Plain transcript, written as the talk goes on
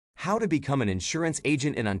How to become an insurance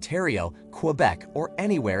agent in Ontario, Quebec, or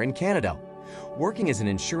anywhere in Canada. Working as an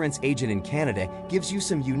insurance agent in Canada gives you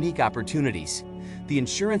some unique opportunities. The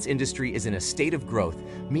insurance industry is in a state of growth,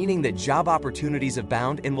 meaning that job opportunities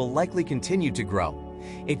abound and will likely continue to grow.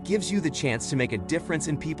 It gives you the chance to make a difference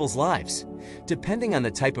in people's lives. Depending on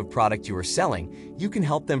the type of product you are selling, you can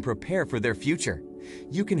help them prepare for their future.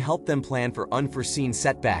 You can help them plan for unforeseen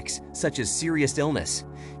setbacks, such as serious illness.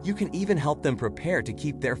 You can even help them prepare to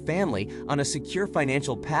keep their family on a secure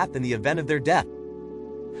financial path in the event of their death.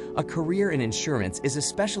 A career in insurance is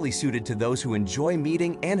especially suited to those who enjoy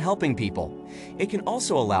meeting and helping people. It can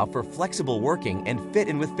also allow for flexible working and fit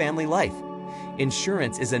in with family life.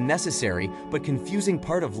 Insurance is a necessary but confusing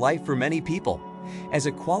part of life for many people. As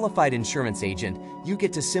a qualified insurance agent, you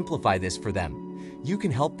get to simplify this for them. You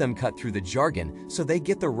can help them cut through the jargon so they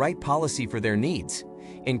get the right policy for their needs.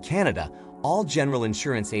 In Canada, all general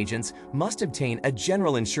insurance agents must obtain a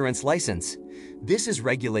general insurance license. This is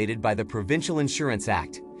regulated by the Provincial Insurance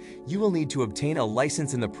Act. You will need to obtain a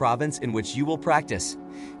license in the province in which you will practice.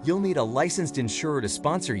 You'll need a licensed insurer to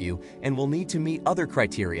sponsor you and will need to meet other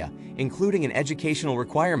criteria, including an educational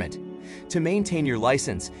requirement. To maintain your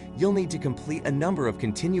license, you'll need to complete a number of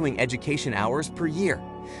continuing education hours per year.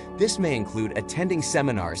 This may include attending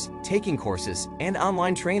seminars, taking courses, and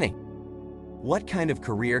online training. What kind of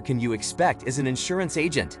career can you expect as an insurance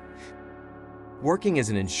agent? Working as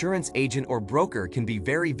an insurance agent or broker can be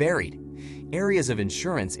very varied. Areas of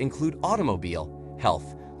insurance include automobile,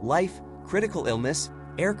 health, life, critical illness,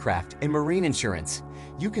 aircraft, and marine insurance.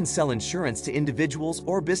 You can sell insurance to individuals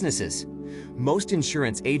or businesses. Most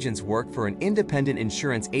insurance agents work for an independent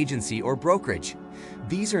insurance agency or brokerage.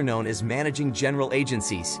 These are known as managing general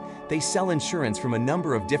agencies. They sell insurance from a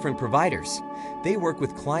number of different providers. They work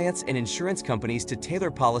with clients and insurance companies to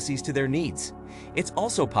tailor policies to their needs. It's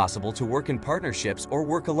also possible to work in partnerships or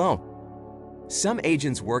work alone. Some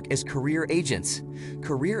agents work as career agents.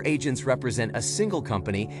 Career agents represent a single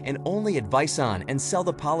company and only advise on and sell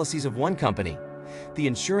the policies of one company. The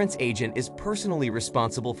insurance agent is personally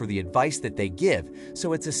responsible for the advice that they give,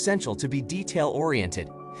 so it's essential to be detail-oriented.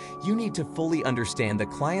 You need to fully understand the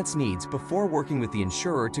client's needs before working with the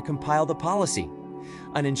insurer to compile the policy.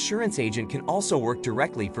 An insurance agent can also work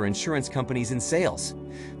directly for insurance companies in sales.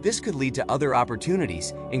 This could lead to other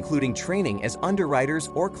opportunities, including training as underwriters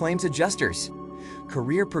or claims adjusters.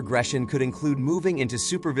 Career progression could include moving into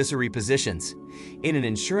supervisory positions. In an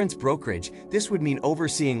insurance brokerage, this would mean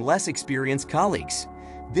overseeing less experienced colleagues.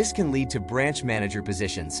 This can lead to branch manager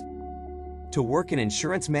positions. To work in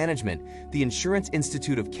insurance management, the Insurance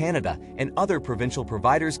Institute of Canada and other provincial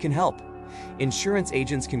providers can help. Insurance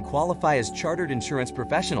agents can qualify as chartered insurance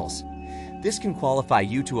professionals. This can qualify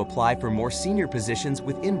you to apply for more senior positions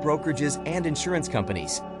within brokerages and insurance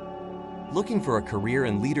companies. Looking for a career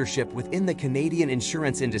in leadership within the Canadian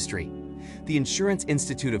insurance industry. The Insurance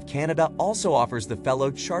Institute of Canada also offers the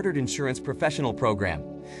Fellow Chartered Insurance Professional Program.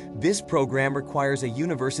 This program requires a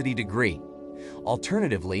university degree.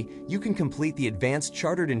 Alternatively, you can complete the Advanced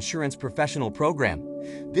Chartered Insurance Professional Program.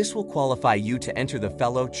 This will qualify you to enter the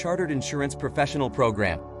Fellow Chartered Insurance Professional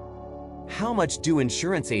Program. How much do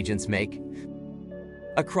insurance agents make?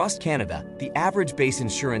 Across Canada, the average base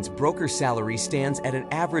insurance broker salary stands at an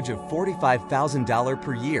average of $45,000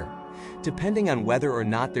 per year. Depending on whether or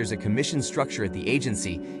not there's a commission structure at the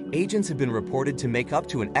agency, agents have been reported to make up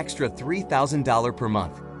to an extra $3,000 per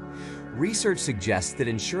month. Research suggests that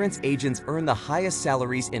insurance agents earn the highest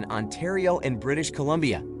salaries in Ontario and British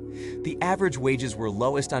Columbia. The average wages were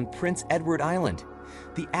lowest on Prince Edward Island.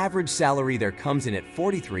 The average salary there comes in at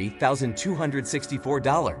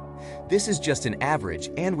 $43,264. This is just an average,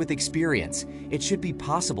 and with experience, it should be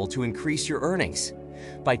possible to increase your earnings.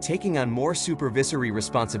 By taking on more supervisory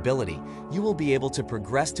responsibility, you will be able to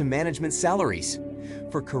progress to management salaries.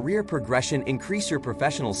 For career progression, increase your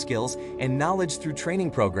professional skills and knowledge through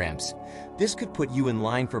training programs. This could put you in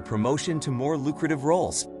line for promotion to more lucrative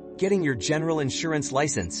roles. Getting your general insurance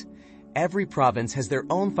license. Every province has their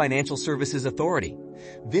own financial services authority.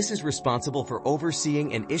 This is responsible for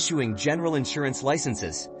overseeing and issuing general insurance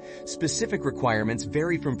licenses. Specific requirements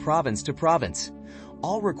vary from province to province.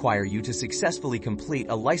 All require you to successfully complete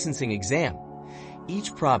a licensing exam.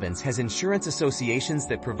 Each province has insurance associations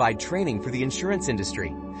that provide training for the insurance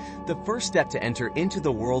industry. The first step to enter into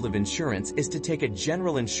the world of insurance is to take a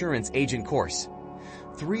general insurance agent course.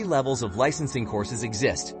 3 levels of licensing courses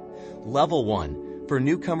exist. Level 1, for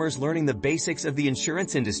newcomers learning the basics of the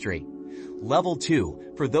insurance industry. Level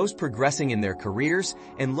 2, for those progressing in their careers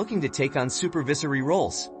and looking to take on supervisory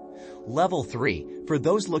roles. Level 3, for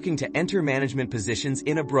those looking to enter management positions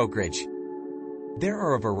in a brokerage. There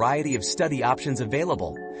are a variety of study options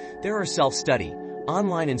available. There are self-study,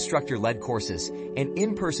 online instructor-led courses, and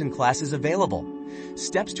in-person classes available.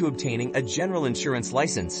 Steps to obtaining a general insurance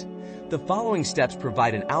license. The following steps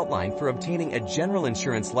provide an outline for obtaining a general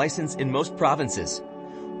insurance license in most provinces.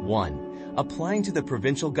 1. Applying to the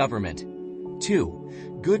provincial government.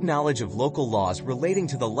 2. Good knowledge of local laws relating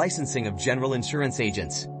to the licensing of general insurance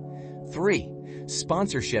agents. 3.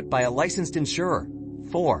 Sponsorship by a licensed insurer.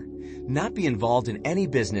 4. Not be involved in any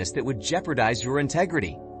business that would jeopardize your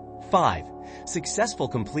integrity. 5. Successful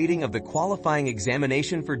completing of the qualifying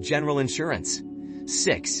examination for general insurance.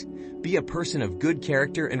 6. Be a person of good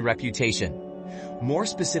character and reputation. More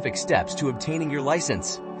specific steps to obtaining your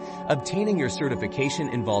license. Obtaining your certification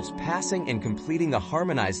involves passing and completing the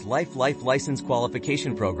Harmonized Life License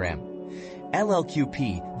Qualification Program.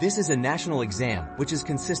 LLQP, this is a national exam which is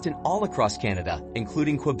consistent all across Canada,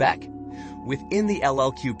 including Quebec. Within the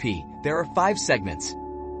LLQP, there are 5 segments.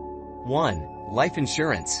 1. Life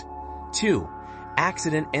insurance. 2.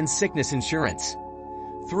 Accident and sickness insurance.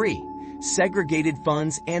 3. Segregated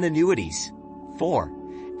funds and annuities. 4.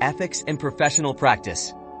 Ethics and professional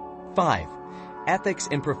practice. 5. Ethics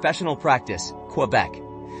and professional practice, Quebec.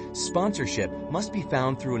 Sponsorship must be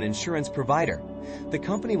found through an insurance provider. The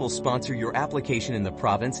company will sponsor your application in the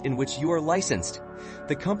province in which you are licensed.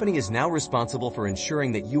 The company is now responsible for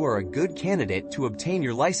ensuring that you are a good candidate to obtain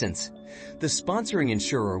your license. The sponsoring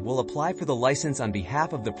insurer will apply for the license on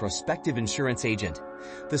behalf of the prospective insurance agent.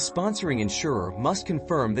 The sponsoring insurer must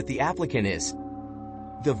confirm that the applicant is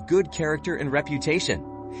of good character and reputation,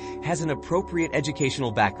 has an appropriate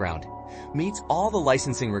educational background, meets all the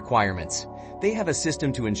licensing requirements. They have a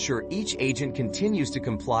system to ensure each agent continues to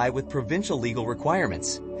comply with provincial legal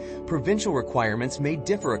requirements. Provincial requirements may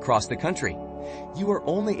differ across the country. You are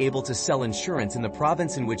only able to sell insurance in the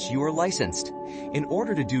province in which you are licensed. In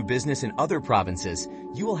order to do business in other provinces,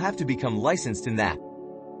 you will have to become licensed in that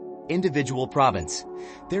individual province.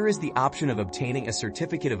 There is the option of obtaining a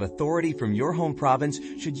certificate of authority from your home province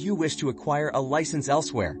should you wish to acquire a license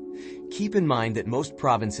elsewhere. Keep in mind that most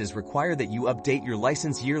provinces require that you update your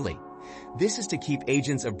license yearly. This is to keep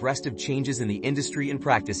agents abreast of changes in the industry and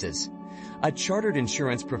practices. A chartered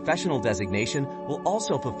insurance professional designation will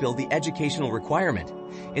also fulfill the educational requirement.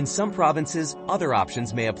 In some provinces, other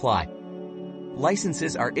options may apply.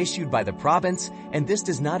 Licenses are issued by the province, and this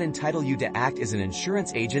does not entitle you to act as an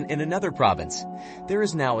insurance agent in another province. There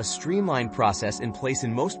is now a streamlined process in place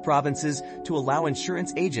in most provinces to allow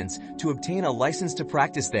insurance agents to obtain a license to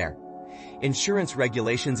practice there. Insurance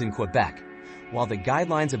regulations in Quebec. While the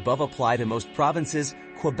guidelines above apply to most provinces,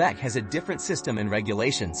 Quebec has a different system and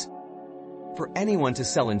regulations. For anyone to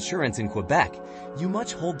sell insurance in Quebec, you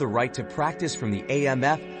must hold the right to practice from the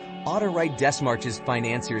AMF, Autorite Desmarches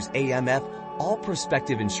Financiers AMF. All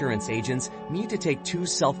prospective insurance agents need to take 2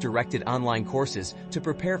 self-directed online courses to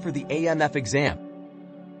prepare for the AMF exam.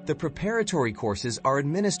 The preparatory courses are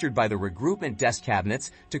administered by the Regroupement des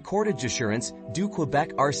Cabinets de Cordage Assurance du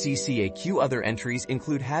Québec RCCAQ. Other entries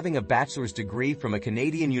include having a bachelor's degree from a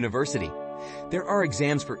Canadian university. There are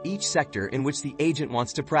exams for each sector in which the agent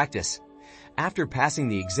wants to practice. After passing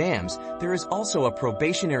the exams, there is also a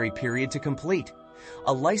probationary period to complete.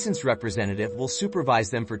 A licensed representative will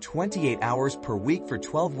supervise them for 28 hours per week for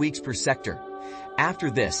 12 weeks per sector.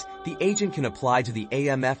 After this, the agent can apply to the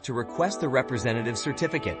AMF to request the representative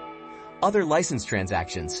certificate. Other license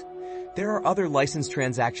transactions. There are other license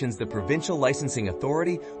transactions the Provincial Licensing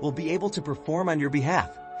Authority will be able to perform on your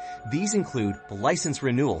behalf. These include license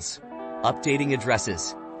renewals, updating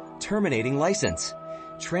addresses, terminating license,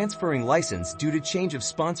 transferring license due to change of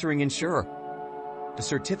sponsoring insurer, the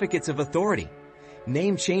certificates of authority,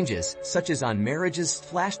 name changes such as on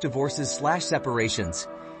marriages/divorces/separations,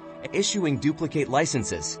 issuing duplicate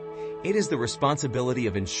licenses. It is the responsibility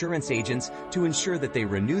of insurance agents to ensure that they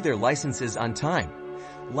renew their licenses on time.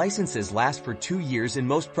 Licenses last for 2 years in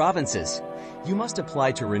most provinces. You must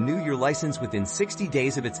apply to renew your license within 60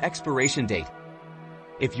 days of its expiration date.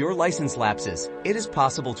 If your license lapses, it is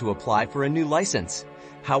possible to apply for a new license.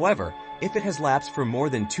 However, if it has lapsed for more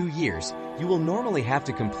than 2 years, you will normally have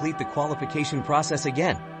to complete the qualification process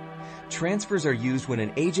again. Transfers are used when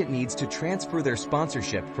an agent needs to transfer their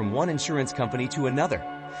sponsorship from one insurance company to another.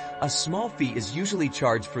 A small fee is usually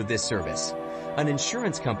charged for this service. An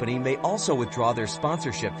insurance company may also withdraw their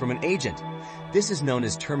sponsorship from an agent. This is known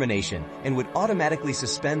as termination and would automatically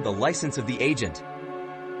suspend the license of the agent.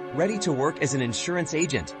 Ready to work as an insurance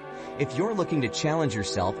agent? If you're looking to challenge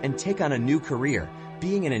yourself and take on a new career,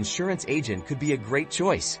 being an insurance agent could be a great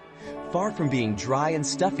choice. Far from being dry and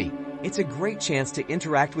stuffy, it's a great chance to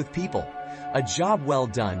interact with people. A job well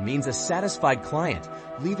done means a satisfied client,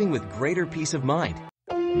 leaving with greater peace of mind.